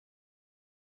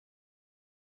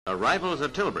Arrivals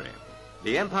at Tilbury.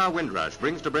 The Empire Windrush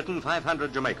brings to Britain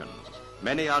 500 Jamaicans.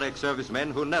 Many are ex-servicemen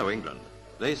who know England.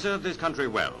 They serve this country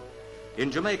well.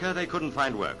 In Jamaica, they couldn't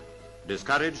find work.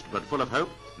 Discouraged but full of hope,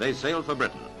 they sailed for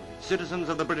Britain. Citizens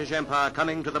of the British Empire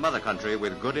coming to the mother country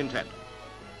with good intent.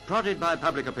 Prodded by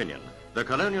public opinion, the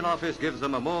Colonial Office gives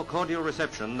them a more cordial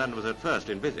reception than was at first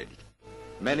envisaged.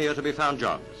 Many are to be found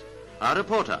jobs. Our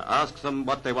reporter asks them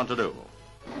what they want to do.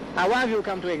 Now, why have you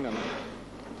come to England?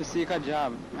 To seek a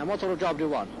job. And what sort of job do you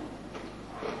want?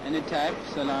 Any type,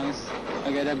 so long as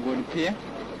I get a good pay.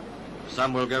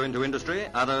 Some will go into industry,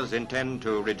 others intend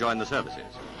to rejoin the services.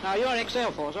 Now, you're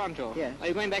ex-Air Force, aren't you? Yes. Are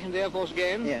you going back into the Air Force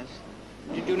again? Yes.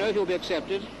 Did you know if you'll be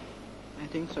accepted? I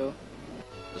think so.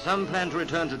 Some plan to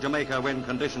return to Jamaica when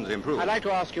conditions improve. I'd like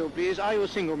to ask you, please, are you a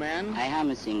single man? I am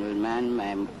a single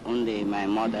man. Only my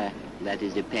mother that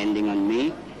is depending on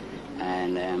me.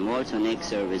 And I'm also an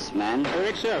ex-serviceman. You're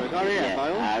ex-service, RAF,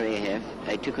 are you? RAF.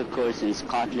 I took a course in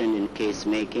Scotland in case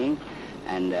making,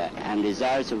 and I'm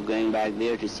desirous of going back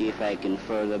there to see if I can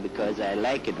further, because I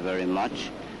like it very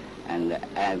much, and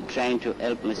I'm trying to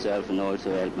help myself and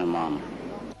also help my mom.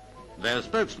 Their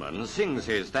spokesman sings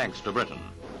his thanks to Britain.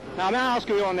 Now, may I ask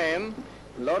you your name?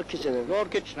 Lord Kitchener.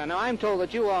 Lord Kitchener. Now, I'm told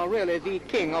that you are really the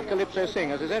king of calypso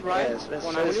singers, is that right? Yes, that's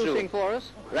well, now, will you true. sing for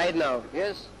us? Right now.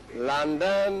 Yes.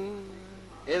 London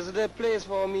is the place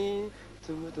for me.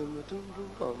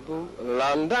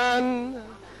 London,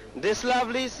 this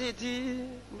lovely city.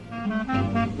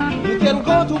 You can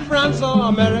go to France or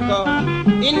America,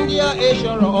 India,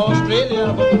 Asia or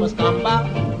Australia, but you must come back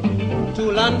to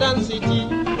London City.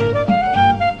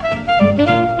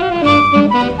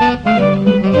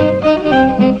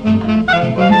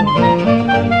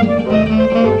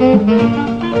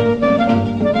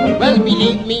 Well,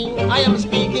 believe me, I am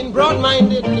speaking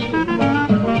broad-mindedly.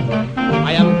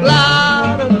 I am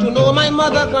glad to know my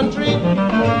mother country.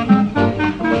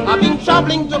 I've been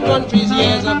traveling to countries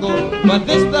years ago, but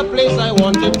this is the place I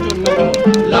wanted to know.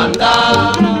 London,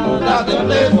 that's the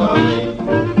place for me.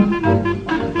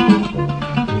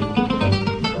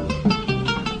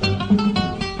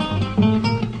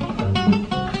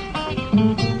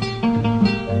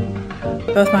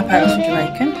 Both my parents were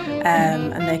Jamaican,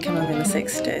 and they came over in the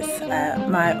 60s.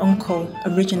 My uncle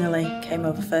originally came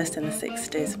over first in the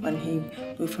 60s when he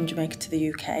moved from Jamaica to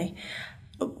the UK,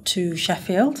 up to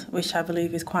Sheffield, which I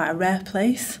believe is quite a rare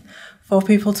place for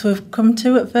people to have come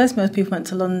to at first. Most people went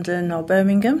to London or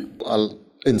Birmingham. I'll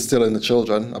instill in the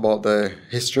children about the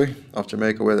history of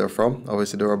Jamaica, where they're from.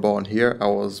 Obviously, they were born here. I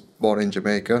was born in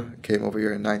Jamaica, came over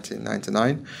here in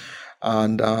 1999.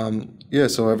 And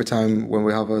so every time when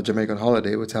we have a Jamaican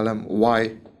holiday, we tell them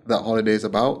why that holiday is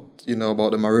about,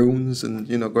 about the Maroons and,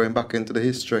 going back into the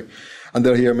history. And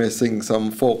they'll hear me sing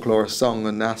some folklore song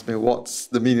and ask me what's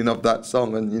the meaning of that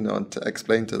song and, and to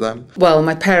explain to them. Well,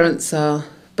 my parents are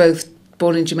both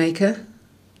born in Jamaica,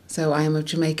 so I am of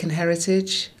Jamaican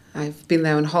heritage. I've been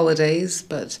there on holidays,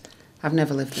 but I've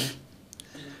never lived there.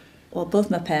 Well, both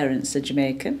my parents are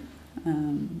Jamaican.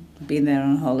 I've been there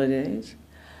on holidays.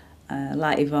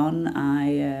 Like Yvonne,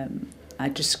 I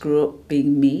just grew up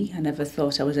being me. I never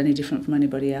thought I was any different from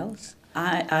anybody else.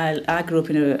 I grew up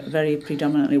in a very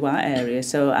predominantly white area,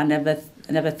 so I never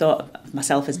thought of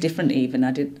myself as different even.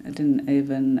 I didn't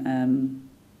even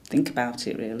think about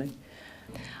it really.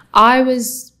 I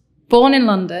was born in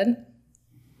London,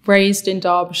 raised in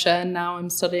Derbyshire, and now I'm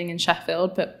studying in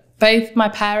Sheffield, but both my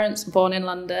parents were born in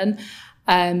London.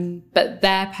 But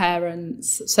their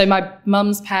parents, so my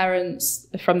mum's parents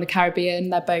are from the Caribbean,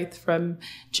 they're both from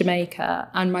Jamaica,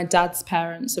 and my dad's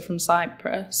parents are from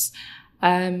Cyprus.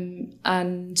 And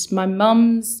my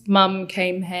mum's mum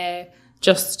came here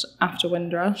just after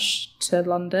Windrush to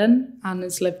London and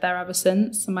has lived there ever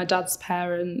since. And my dad's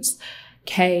parents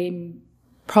came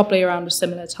probably around a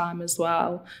similar time as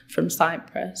well from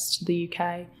Cyprus to the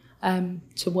UK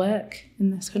to work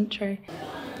in this country.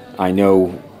 I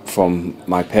know from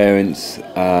my parents'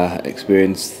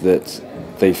 experience that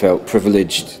they felt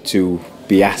privileged to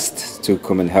be asked to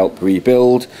come and help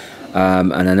rebuild,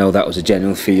 and I know that was a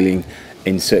general feeling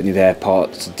in certainly their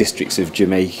districts of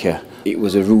Jamaica. It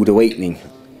was a rude awakening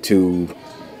to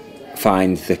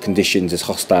find the conditions as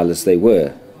hostile as they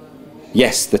were.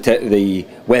 Yes, the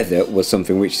weather was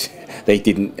something which they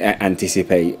didn't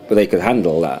anticipate, but they could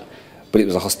handle that. But it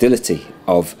was a hostility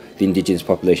of the indigenous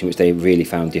population which they really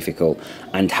found difficult.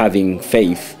 And having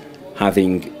faith,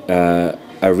 having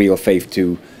a real faith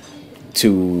to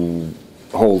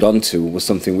hold on to was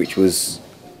something which was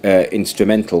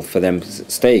instrumental for them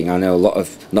staying. I know a lot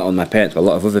of, not on my parents, but a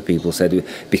lot of other people said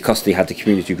because they had the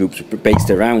community groups based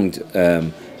around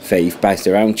faith, based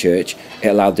around church, it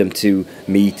allowed them to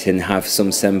meet and have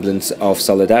some semblance of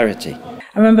solidarity.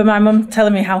 I remember my mum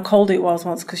telling me how cold it was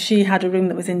once, because she had a room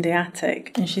that was in the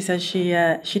attic, and she said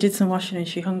she did some washing and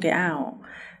she hung it out,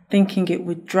 thinking it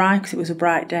would dry because it was a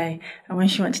bright day, and when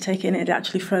she went to take it in, it had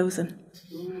actually frozen,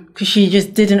 because she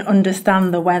just didn't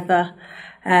understand the weather,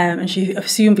 and she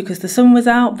assumed because the sun was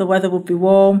out, the weather would be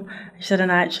warm. She said,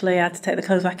 and I actually had to take the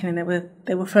clothes back in, and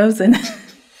they were frozen.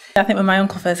 I think when my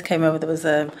uncle first came over, there was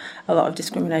a lot of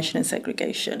discrimination and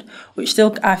segregation, which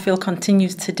still I feel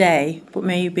continues today, but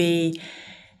maybe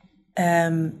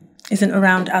isn't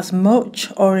around as much,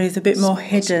 or is a bit more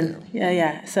hidden.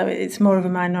 Yeah. So it's more of a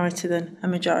minority than a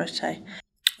majority.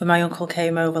 When my uncle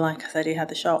came over, like I said, he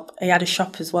had a shop. He had a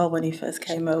shop as well when he first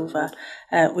came over,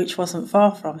 which wasn't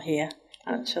far from here,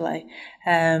 actually.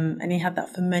 And he had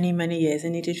that for many, many years,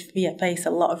 and he did face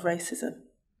a lot of racism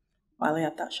while he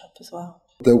had that shop as well.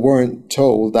 They weren't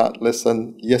told that,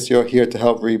 listen, yes, you're here to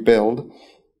help rebuild.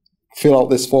 Fill out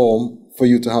this form for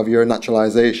you to have your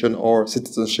naturalization or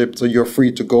citizenship, so you're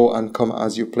free to go and come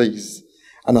as you please.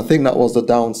 And I think that was the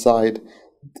downside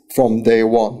from day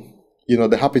one. You know,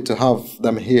 they're happy to have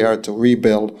them here to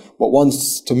rebuild, but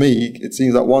to me, it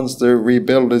seems that once the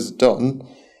rebuild is done,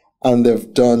 and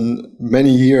they've done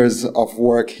many years of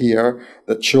work here,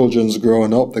 the children's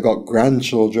growing up, they got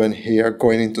grandchildren here,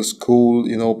 going into school,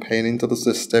 you know, paying into the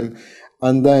system,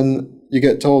 and then you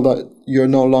get told that you're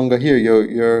no longer here,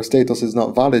 your status is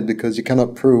not valid because you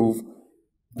cannot prove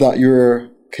that you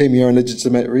came here on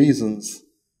legitimate reasons.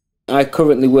 I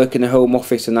currently work in a Home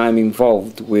Office, and I'm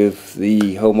involved with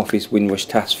the Home Office Windrush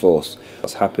Task Force.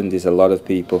 What's happened is a lot of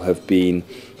people have been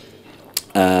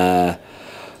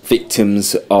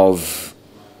victims of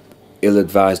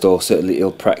ill-advised or certainly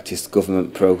ill-practiced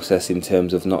government process in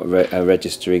terms of not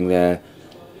registering their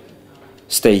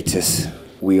status.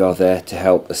 We are there to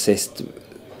help assist,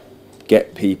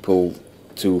 get people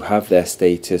to have their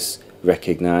status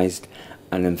recognised,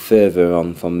 and then further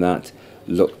on from that,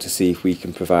 look to see if we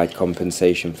can provide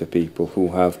compensation for people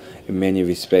who have, in many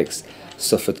respects,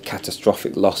 suffered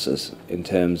catastrophic losses in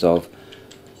terms of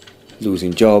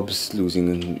losing jobs,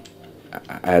 losing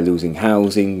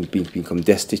housing, become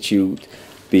destitute,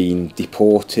 being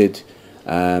deported,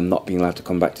 not being allowed to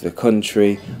come back to the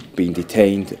country, being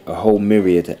detained, a whole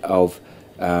myriad of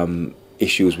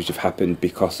issues which have happened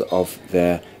because of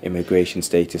their immigration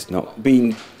status not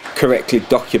being correctly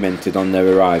documented on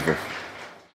their arrival.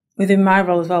 Within my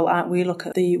role as well, we look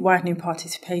at the widening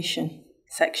participation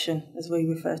section, as we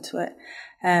refer to it,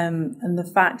 and the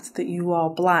fact that you are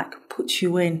black puts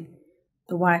you in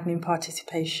the widening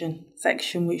participation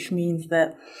section, which means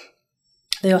that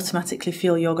they automatically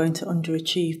feel you're going to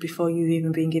underachieve before you've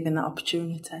even been given that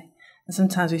opportunity. And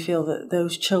sometimes we feel that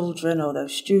those children or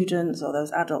those students or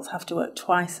those adults have to work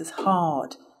twice as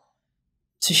hard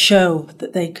to show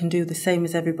that they can do the same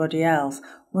as everybody else,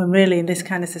 when really in this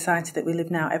kind of society that we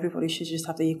live now, everybody should just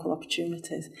have the equal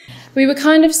opportunities. We were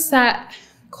kind of set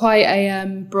quite a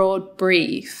broad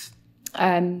brief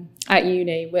at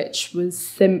uni, which was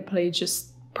simply just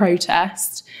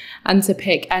protest and to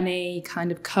pick any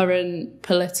kind of current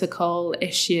political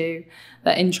issue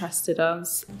that interested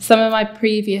us. Some of my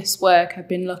previous work, I've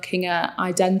been looking at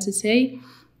identity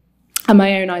and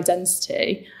my own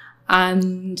identity,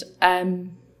 and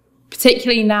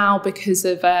particularly now because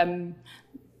of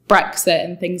Brexit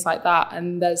and things like that,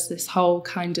 and there's this whole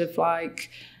kind of like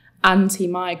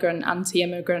anti-migrant,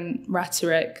 anti-immigrant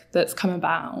rhetoric that's come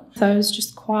about. So I was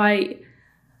just quite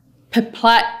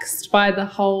perplexed by the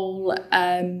whole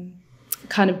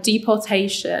kind of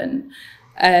deportation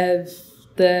of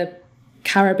the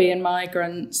Caribbean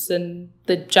migrants and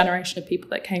the generation of people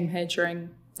that came here during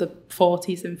the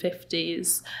 40s and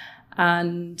 50s,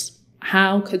 and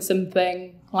how could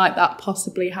something like that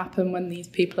possibly happen when these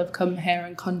people have come here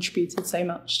and contributed so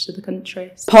much to the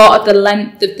country. Part of the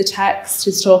length of the text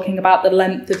is talking about the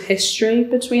length of history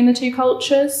between the two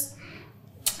cultures,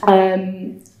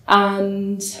 and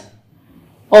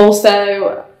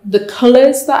also the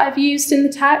colours that I've used in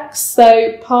the text.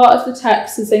 So part of the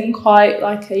text is in quite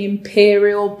like an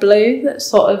imperial blue that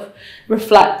sort of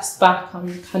reflects back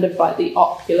on kind of like the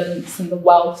opulence and the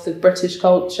wealth of British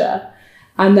culture.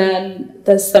 And then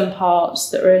there's some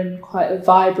parts that are in quite a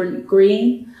vibrant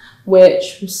green,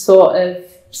 which was sort of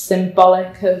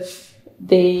symbolic of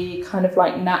the kind of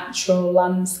like natural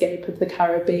landscape of the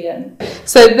Caribbean.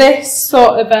 So this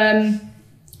sort of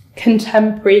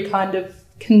contemporary kind of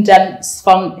condensed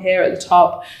font here at the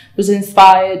top was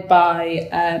inspired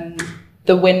by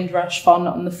the Windrush font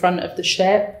on the front of the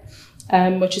ship,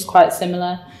 which is quite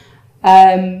similar.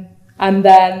 And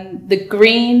then the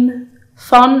green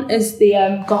Font is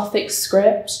the Gothic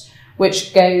script,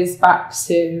 which goes back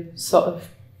to sort of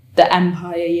the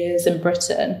Empire years in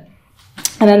Britain.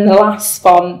 And then the last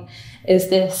font is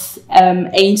this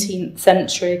 18th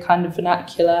century kind of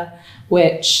vernacular,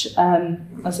 which,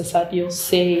 as I said, you'll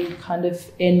see kind of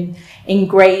in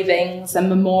engravings and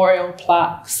memorial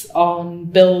plaques on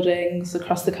buildings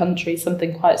across the country,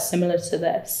 something quite similar to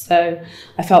this. So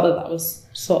I felt that was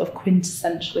sort of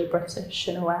quintessentially British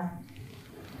in a way.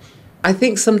 I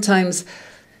think sometimes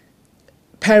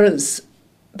parents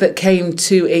that came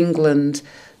to England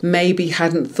maybe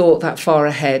hadn't thought that far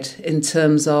ahead in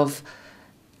terms of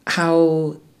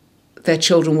how their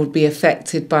children would be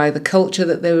affected by the culture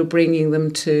that they were bringing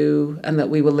them to and that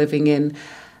we were living in,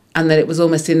 and that it was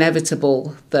almost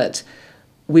inevitable that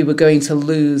we were going to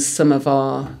lose some of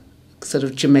our sort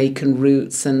of Jamaican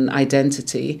roots and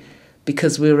identity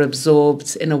because we were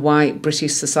absorbed in a white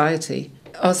British society.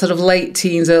 Our sort of late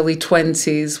teens, early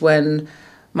 20s, when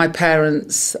my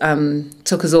parents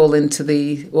took us all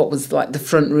into what was like the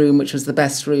front room, which was the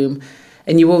best room.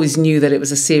 And you always knew that it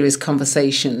was a serious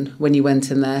conversation when you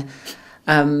went in there.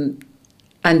 And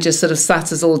just sort of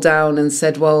sat us all down and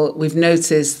said, well, we've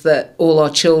noticed that all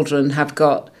our children have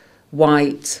got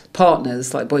white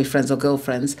partners, like boyfriends or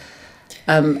girlfriends.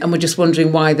 And we're just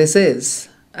wondering why this is.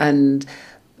 And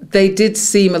they did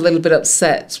seem a little bit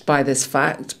upset by this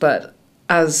fact, but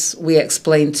as we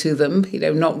explained to them,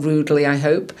 not rudely, I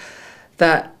hope,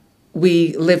 that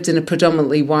we lived in a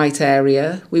predominantly white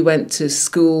area. We went to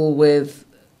school with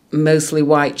mostly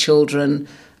white children.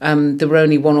 There were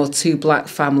only one or two black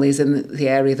families in the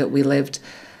area that we lived.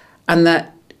 And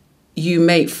that you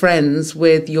make friends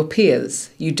with your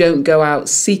peers. You don't go out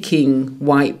seeking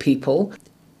white people.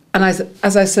 And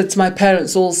as I said to my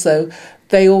parents also,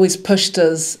 they always pushed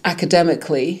us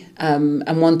academically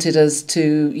and wanted us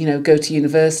to, go to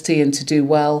university and to do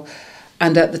well.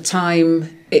 And at the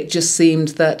time, it just seemed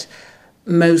that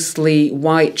mostly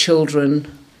white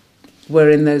children were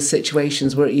in those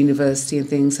situations, were at university and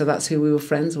things, so that's who we were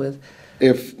friends with.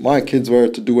 If my kids were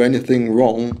to do anything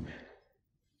wrong,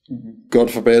 God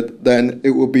forbid, then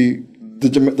it would be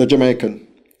the Jamaican.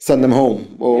 Send them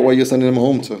home. Or where are you sending them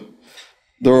home to?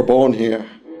 They were born here.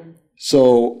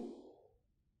 So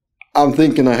I'm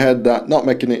thinking ahead, that not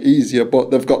making it easier,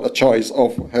 but they've got the choice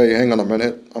of, hey, hang on a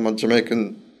minute, I'm a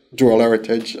Jamaican dual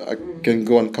heritage, I can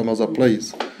go and come as I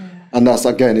please. And that's,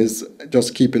 again, is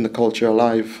just keeping the culture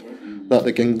alive, that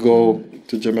they can go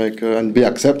to Jamaica and be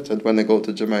accepted when they go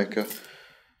to Jamaica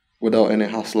without any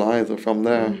hassle either from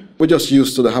there. We're just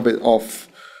used to the habit of,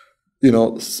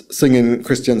 singing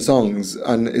Christian songs,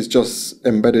 and it's just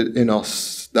embedded in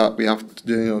us that we have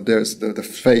to, there's the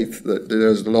faith, that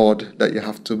there's the Lord that you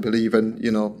have to believe in,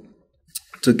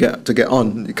 to get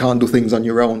on. You can't do things on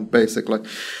your own, basically.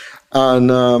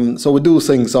 And so we do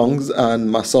sing songs,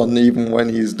 and my son, even when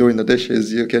he's doing the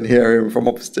dishes, you can hear him from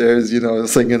upstairs,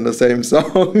 singing the same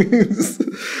songs.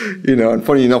 And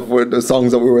funny enough, with the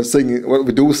songs that we were singing, what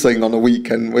we do sing on the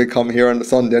weekend, we come here on the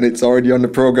Sunday and it's already on the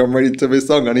program ready to be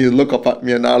sung, and he'll look up at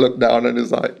me and I look down and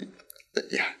he's like,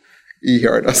 yeah, he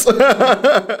heard us.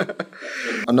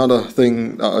 Another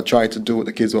thing that I try to do with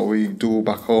the kids, what we do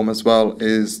back home as well,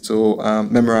 is to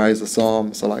memorize the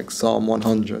Psalms, so like Psalm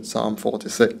 100, Psalm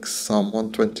 46, Psalm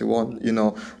 121,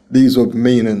 these were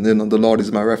meaning, the Lord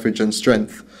is my refuge and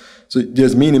strength. So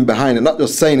there's meaning behind it, not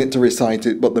just saying it to recite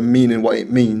it, but the meaning, what it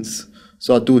means.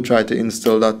 So I do try to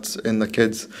instill that in the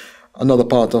kids. Another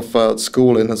part of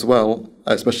schooling as well,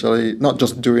 especially not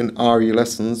just during RE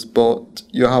lessons, but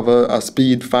you have a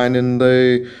speed finding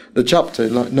the chapter,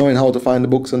 like knowing how to find the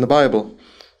books in the Bible.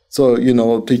 So,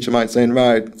 the teacher might say,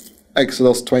 right,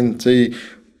 Exodus 20,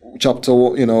 chapter,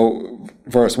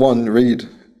 verse 1, read.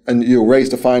 And you raise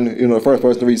to find, the first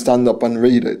person to read, stand up and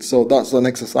read it. So that's an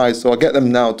exercise. So I get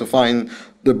them now to find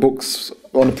the books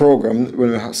on the program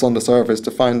when we have Sunday service,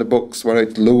 to find the books, whether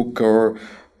it's Luke or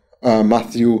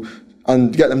Matthew,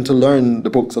 and get them to learn the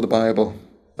books of the Bible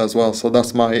as well. So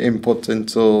that's my input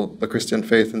into the Christian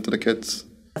faith into the kids.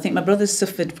 I think my brother's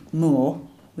suffered more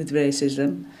with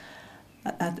racism.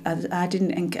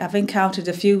 I've encountered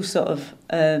a few sort of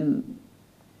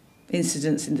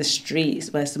incidents in the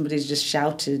streets where somebody's just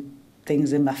shouted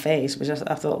things in my face, which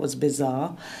I thought was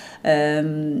bizarre.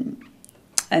 And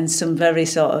some very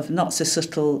sort of not so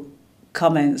subtle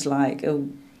comments like, oh,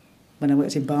 when I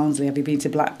worked in Barnsley, have you been to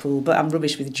Blackpool? But I'm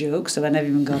rubbish with jokes, so I never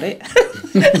even got it.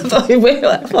 I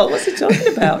thought, what's he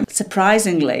talking about?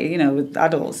 Surprisingly,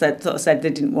 adults said they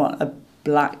didn't want a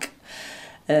black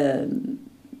elf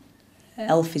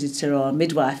visitor or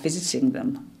midwife visiting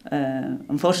them.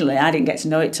 Unfortunately, I didn't get to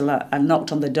know it till I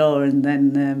knocked on the door, and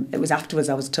then it was afterwards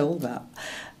I was told that.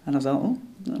 And I was like, oh,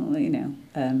 well, you know,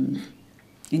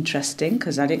 interesting,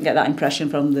 because I didn't get that impression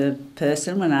from the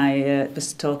person when I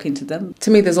was talking to them.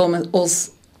 To me, there's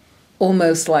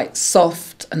almost like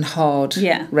soft and hard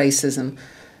racism.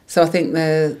 So I think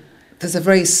there's a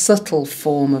very subtle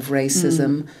form of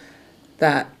racism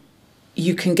that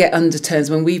you can get undertones.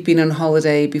 When we've been on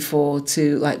holiday before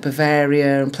to like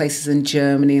Bavaria and places in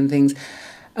Germany and things,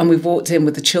 and we've walked in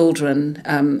with the children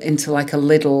into like a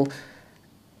Lidl,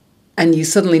 and you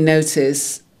suddenly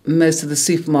notice most of the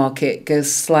supermarket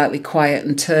goes slightly quiet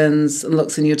and turns and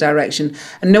looks in your direction,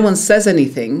 and no one says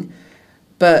anything,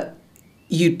 but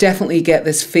you definitely get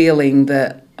this feeling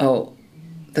that, oh,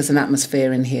 there's an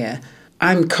atmosphere in here.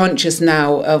 I'm conscious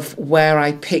now of where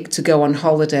I pick to go on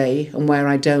holiday and where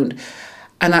I don't.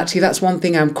 And actually, that's one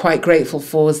thing I'm quite grateful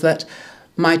for, is that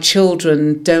my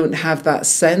children don't have that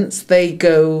sense. They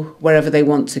go wherever they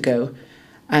want to go.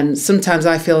 And sometimes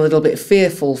I feel a little bit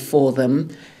fearful for them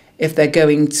if they're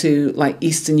going to like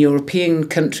Eastern European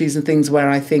countries and things where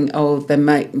I think, oh, there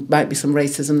might be some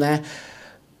racism there.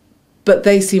 But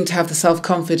they seem to have the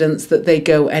self-confidence that they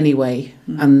go anyway.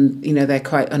 And, you know, they're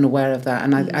quite unaware of that.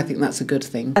 And I think that's a good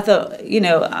thing. I thought, you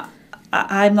know,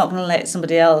 I'm not going to let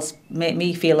somebody else make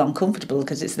me feel uncomfortable,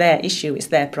 because it's their issue, it's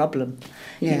their problem.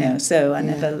 You know, so I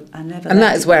never. And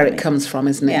that is where it comes from,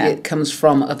 isn't it? It comes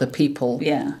from other people.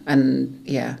 Yeah. And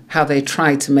how they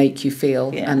try to make you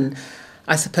feel. Yeah. And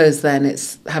I suppose then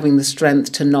it's having the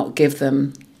strength to not give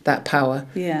them that power.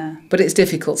 Yeah. But it's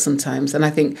difficult sometimes. And I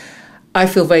think I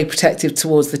feel very protective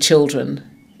towards the children.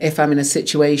 If I'm in a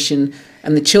situation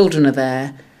and the children are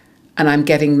there and I'm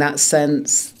getting that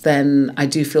sense, then I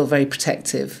do feel very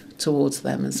protective towards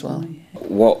them as well.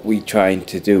 What we're trying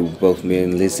to do, both me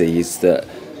and Lizzie, is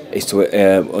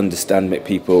to understand,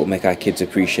 make our kids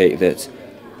appreciate that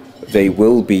they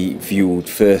will be viewed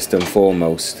first and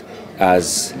foremost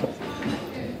as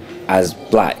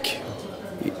black.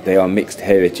 They are mixed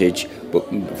heritage, but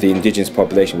the indigenous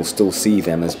population will still see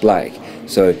them as black.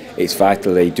 So it's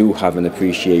vital they do have an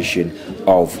appreciation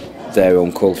of their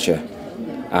own culture.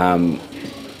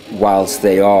 Whilst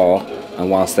they are, and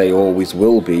whilst they always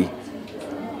will be,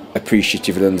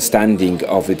 appreciative and understanding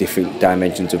of the different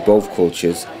dimensions of both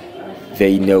cultures,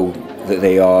 they know that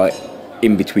they are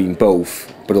in between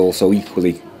both, but also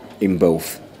equally in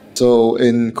both. So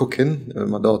in cooking,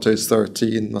 my daughter is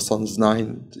 13, my son's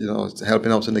 9, you know,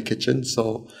 helping out in the kitchen.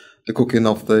 So the cooking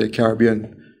of the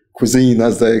Caribbean cuisine,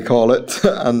 as they call it.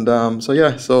 And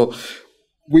so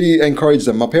we encourage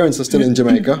them. My parents are still in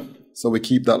Jamaica, so we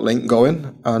keep that link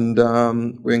going.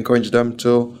 And we encourage them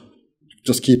to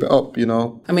just keep it up, you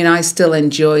know. I mean, I still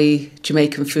enjoy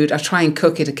Jamaican food. I try and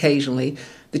cook it occasionally.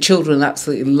 The children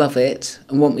absolutely love it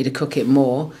and want me to cook it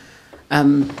more.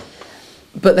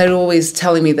 But they're always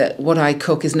telling me that what I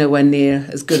cook is nowhere near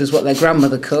as good as what their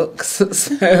grandmother cooks.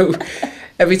 So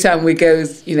every time we go,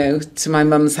 you know, to my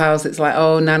mum's house, it's like,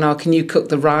 oh, Nana, can you cook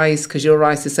the rice? Because your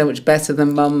rice is so much better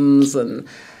than mum's. And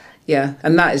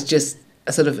and that is just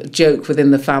a sort of joke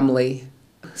within the family.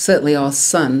 Certainly our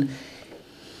son,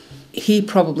 he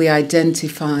probably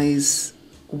identifies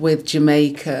with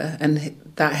Jamaica and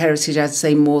that heritage, I'd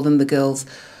say, more than the girls.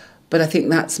 But I think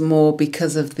that's more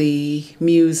because of the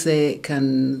music,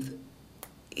 and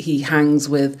he hangs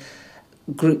with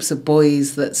groups of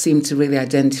boys that seem to really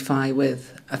identify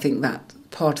with, I think, that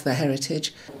part of their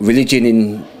heritage. Religion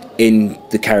in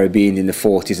the Caribbean in the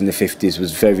 40s and the 50s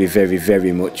was very, very,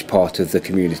 very much part of the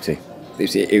community.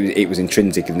 It was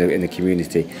intrinsic in the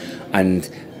community, and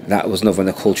that was another one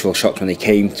of the cultural shocks when they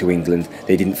came to England.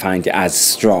 They didn't find it as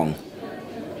strong,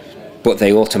 but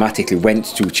they automatically went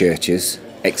to churches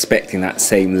expecting that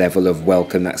same level of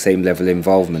welcome, that same level of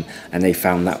involvement, and they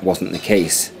found that wasn't the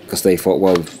case, because they thought,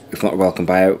 well, if not welcomed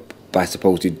by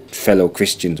supposed fellow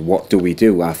Christians, what do we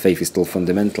do? Our faith is still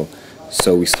fundamental.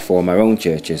 So we form our own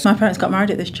churches. My parents got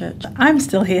married at this church. I'm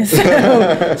still here,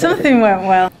 so something went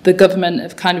well. The government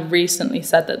have kind of recently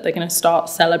said that they're going to start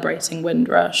celebrating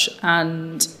Windrush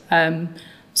and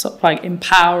sort of like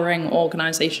empowering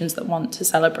organisations that want to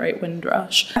celebrate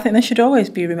Windrush. I think they should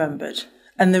always be remembered.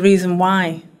 And the reason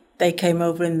why they came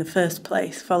over in the first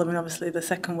place, following obviously the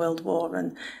Second World War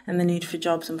and the need for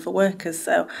jobs and for workers.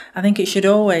 So I think it should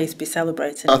always be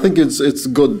celebrated. I think it's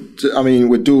good. I mean,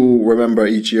 we do remember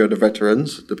each year the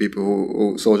veterans, the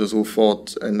people soldiers who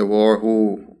fought in the war,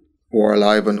 who are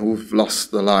alive and who've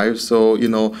lost their lives. So, you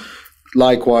know,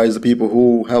 likewise, the people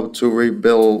who helped to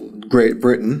rebuild Great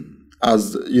Britain,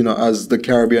 as you know, as the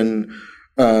Caribbean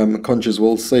countries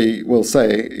will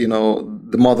say, you know,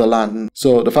 the motherland.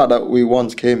 So the fact that we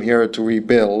once came here to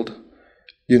rebuild,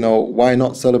 you know, why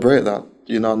not celebrate that?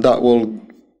 You know, that will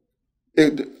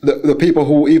the people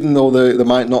who, even though they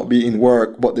might not be in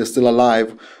work, but they're still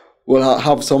alive, will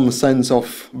have some sense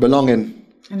of belonging.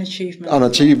 An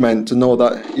achievement to know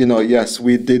that, you know, yes,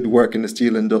 we did work in the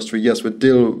steel industry. Yes, we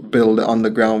did build the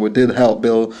underground. We did help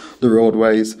build the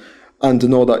roadways. And to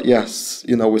know that, yes,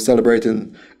 you know, we're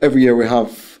celebrating. Every year we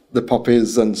have the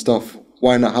poppies and stuff.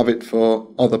 Why not have it for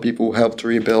other people who helped to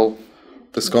rebuild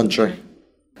this country?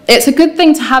 It's a good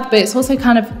thing to have, but it's also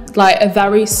kind of like a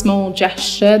very small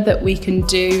gesture that we can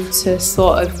do to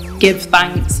sort of give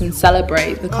thanks and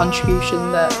celebrate the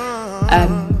contribution that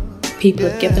people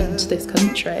have given to this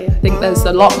country. I think there's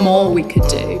a lot more we could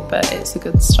do, but it's a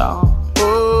good start.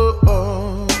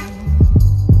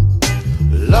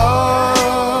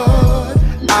 Lord,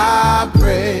 I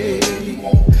pray,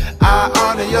 I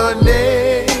honor your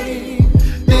name,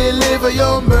 deliver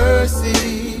your mercy.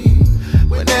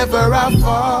 Whenever I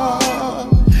fall,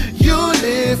 you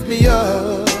lift me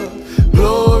up,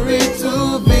 glory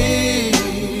to thee,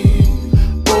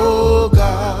 oh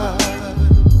God.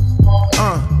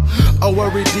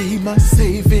 Our Redeemer,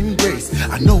 saving grace.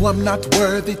 I know I'm not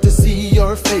worthy to see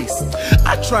your face.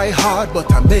 I try hard, but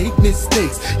I make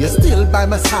mistakes. You're still by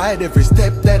my side every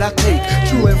step that I take.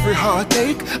 Through every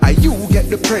heartache, you get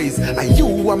the praise.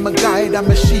 You are my guide, I'm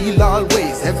a shield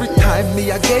always. Every time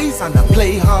me I gaze and I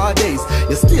play hard days,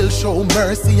 you still show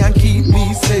mercy and keep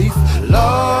me safe.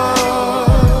 Lord,